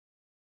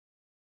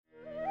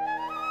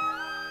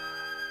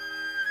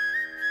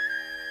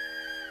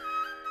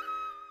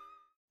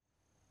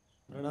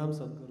Pranam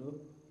Sadhguru.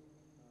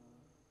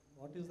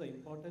 What is the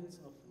importance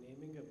of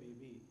naming a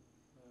baby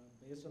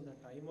based on the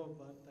time of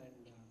birth and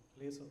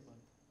place of birth?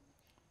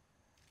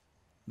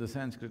 The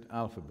Sanskrit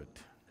alphabet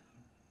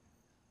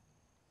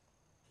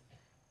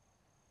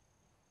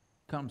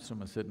comes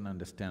from a certain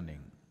understanding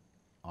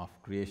of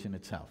creation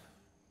itself.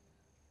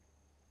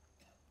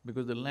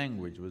 Because the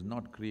language was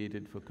not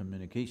created for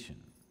communication.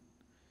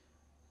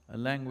 A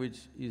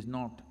language is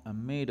not a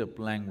made-up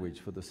language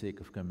for the sake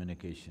of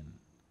communication.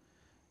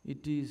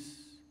 It is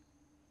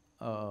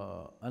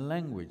a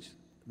language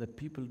that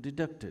people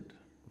deducted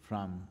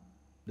from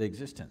the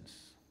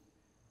existence.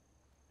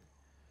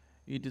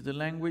 It is a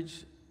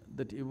language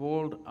that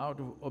evolved out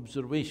of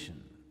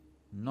observation,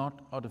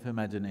 not out of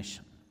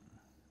imagination.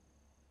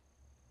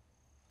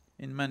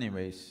 In many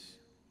ways,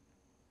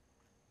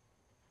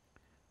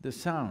 the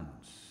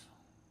sounds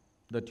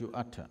that you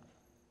utter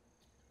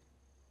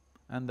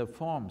and the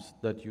forms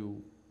that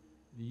you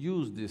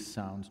use these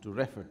sounds to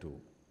refer to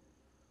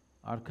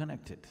are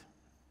connected.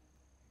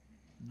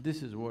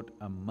 This is what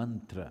a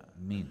mantra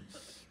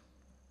means.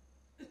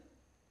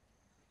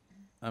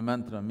 A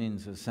mantra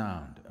means a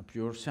sound, a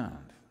pure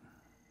sound.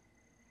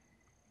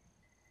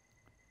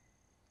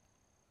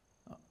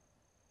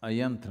 A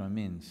yantra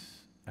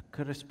means a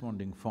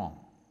corresponding form.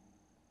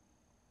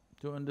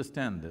 To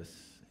understand this,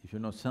 if you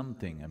know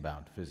something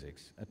about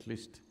physics, at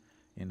least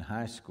in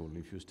high school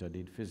if you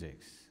studied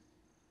physics,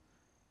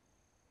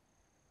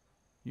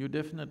 you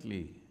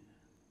definitely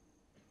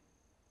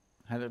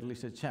had at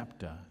least a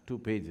chapter, 2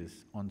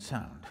 pages on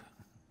sound.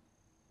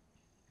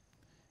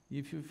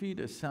 If you feed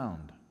a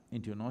sound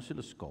into an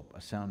oscilloscope,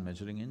 a sound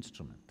measuring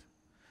instrument,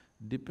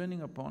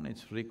 depending upon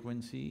its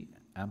frequency,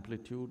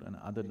 amplitude and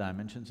other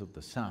dimensions of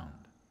the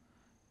sound,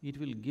 it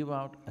will give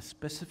out a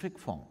specific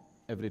form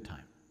every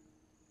time.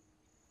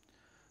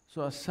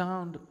 So a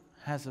sound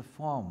has a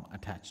form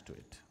attached to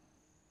it.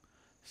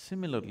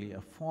 Similarly,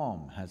 a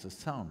form has a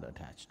sound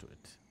attached to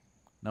it.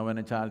 Now when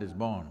a child is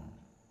born,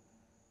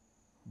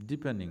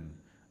 depending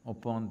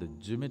upon the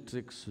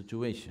geometric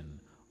situation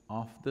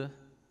of the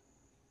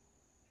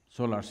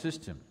solar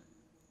system,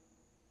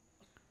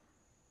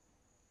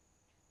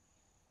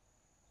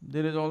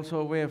 there is also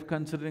a way of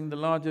considering the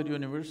larger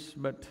universe,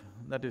 but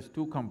that is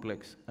too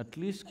complex. At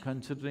least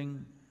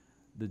considering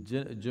the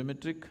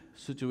geometric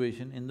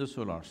situation in the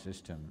solar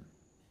system,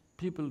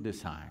 people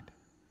decide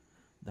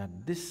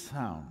that this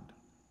sound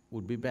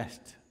would be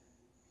best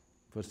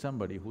for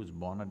somebody who's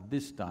born at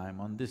this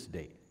time on this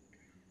day.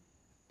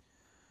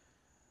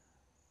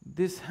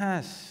 This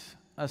has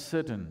a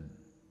certain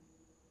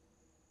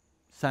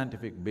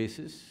scientific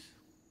basis,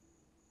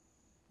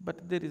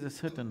 but there is a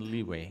certain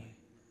leeway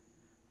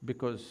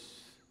because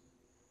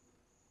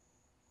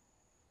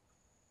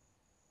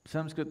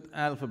Sanskrit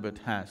alphabet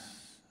has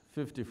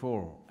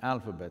 54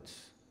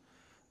 alphabets.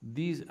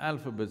 These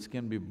alphabets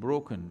can be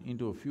broken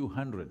into a few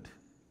hundred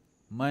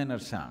minor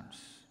sounds.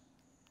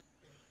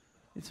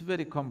 It's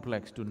very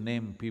complex to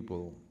name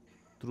people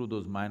through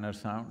those minor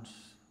sounds.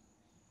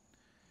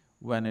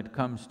 When it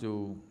comes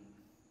to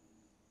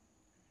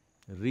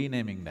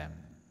renaming them,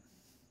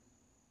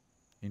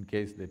 in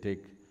case they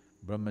take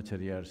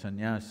brahmacharya or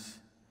sannyas,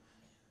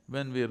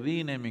 when we're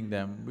renaming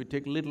them, we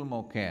take little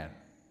more care,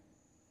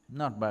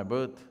 not by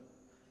birth,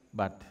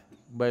 but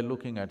by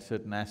looking at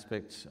certain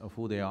aspects of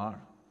who they are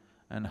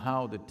and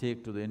how they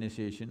take to the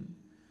initiation.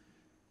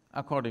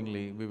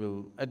 Accordingly, we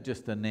will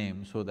adjust the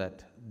name so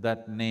that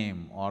that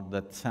name or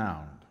that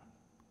sound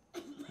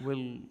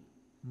will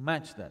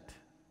match that,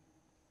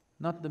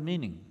 not the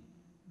meaning.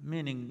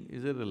 Meaning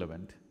is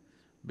irrelevant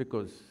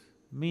because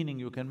meaning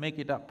you can make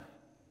it up.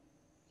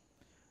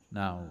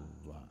 Now,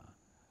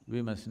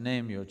 we must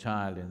name your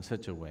child in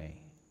such a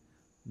way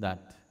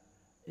that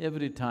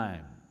every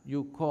time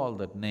you call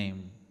that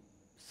name,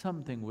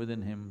 something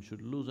within him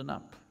should loosen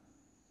up.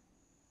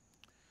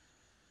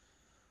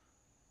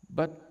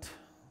 But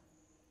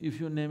if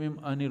you name him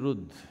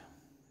Anirudh,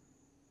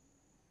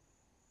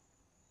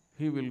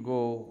 he will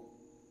go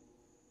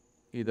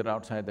either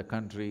outside the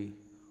country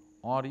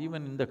or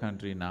even in the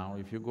country now.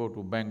 If you go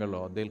to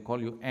Bangalore, they'll call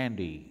you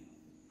Andy,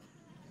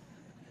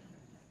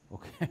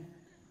 okay?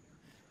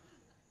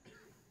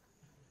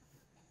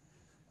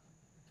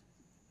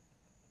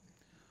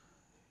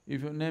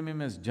 If you name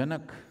him as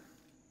Janak,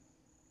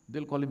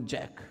 they'll call him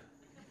Jack.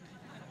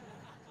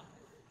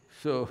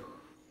 So,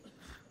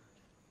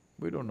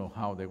 we don't know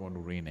how they're going to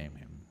rename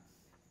him.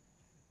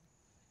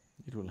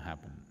 It will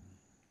happen.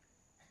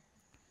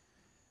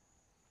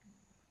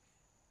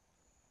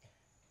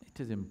 It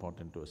is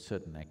important to a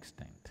certain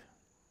extent.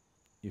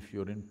 If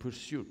you're in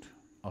pursuit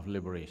of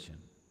liberation,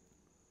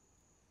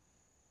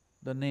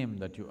 the name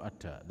that you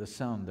utter, the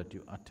sound that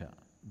you utter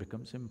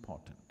becomes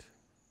important.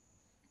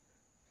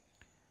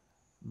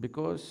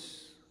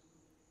 Because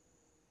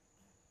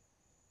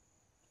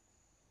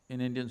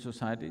in Indian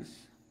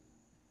societies,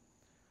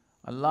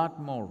 a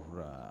lot more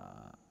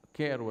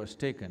care was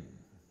taken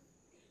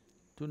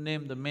to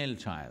name the male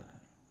child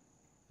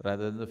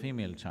rather than the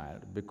female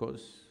child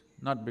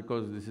not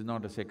because this is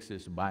not a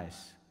sexist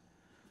bias,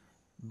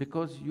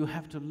 because you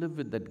have to live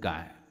with that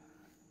guy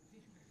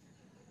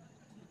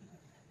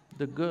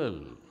The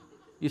girl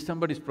is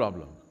somebody's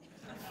problem.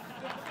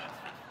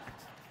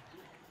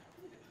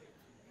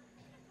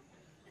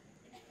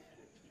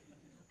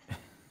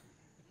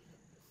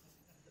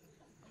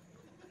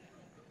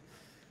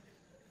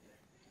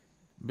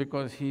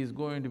 Because he is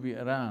going to be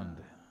around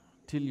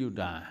till you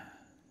die.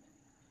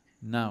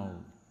 Now,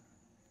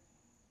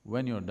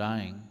 when you're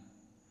dying,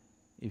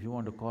 if you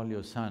want to call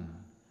your son,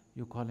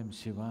 you call him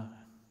Shiva.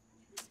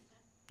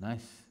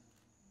 Nice.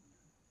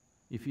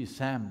 If he's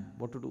Sam,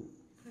 what to do?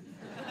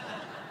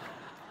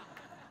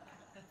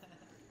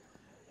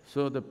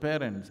 So the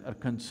parents are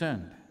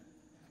concerned.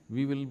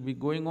 We will be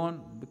going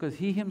on, because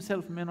he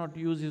himself may not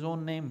use his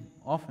own name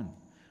often,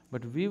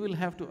 but we will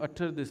have to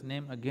utter this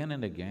name again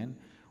and again.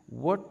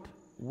 What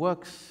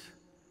works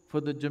for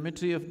the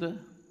geometry of the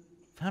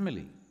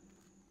family?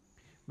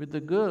 With the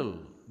girl,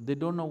 they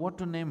don't know what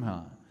to name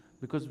her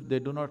because they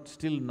do not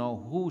still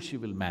know who she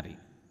will marry.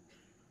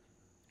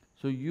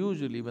 So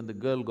usually when the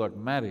girl got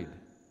married,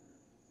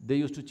 they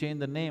used to change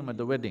the name at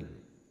the wedding.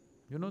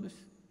 You know this?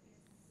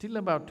 Till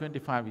about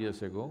 25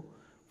 years ago,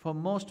 for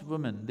most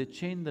women, they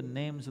change the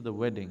names at the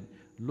wedding,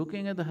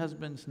 looking at the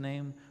husband's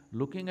name,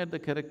 looking at the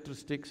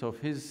characteristics of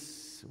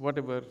his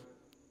whatever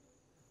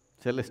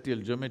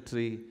celestial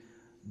geometry,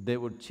 they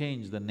would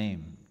change the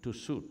name to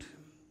suit.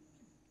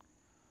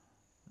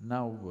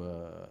 Now,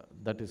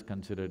 that is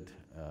considered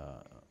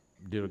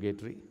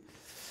derogatory.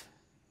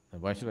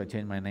 Why should I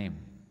change my name?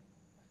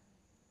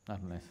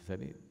 Not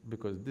necessary,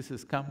 because this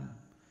has come,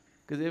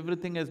 because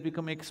everything has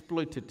become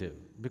exploitative.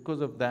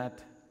 Because of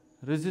that,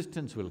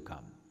 resistance will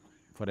come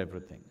for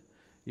everything.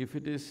 If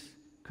it is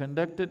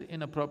conducted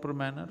in a proper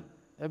manner,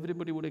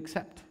 everybody would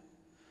accept.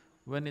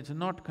 When it's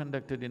not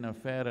conducted in a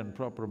fair and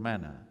proper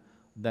manner,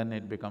 then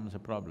it becomes a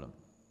problem.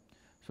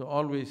 So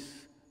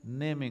always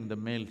naming the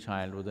male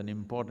child was an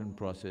important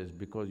process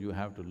because you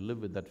have to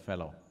live with that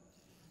fellow.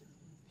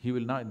 He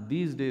will not…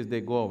 these days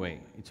they go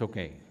away, it's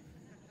okay.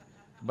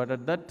 But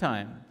at that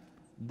time,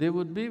 they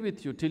would be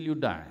with you till you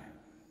die.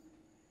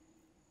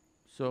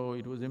 So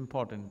it was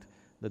important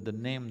that the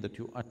name that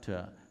you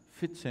utter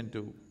fits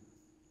into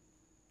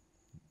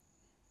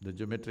the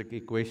geometric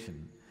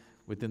equation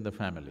within the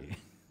family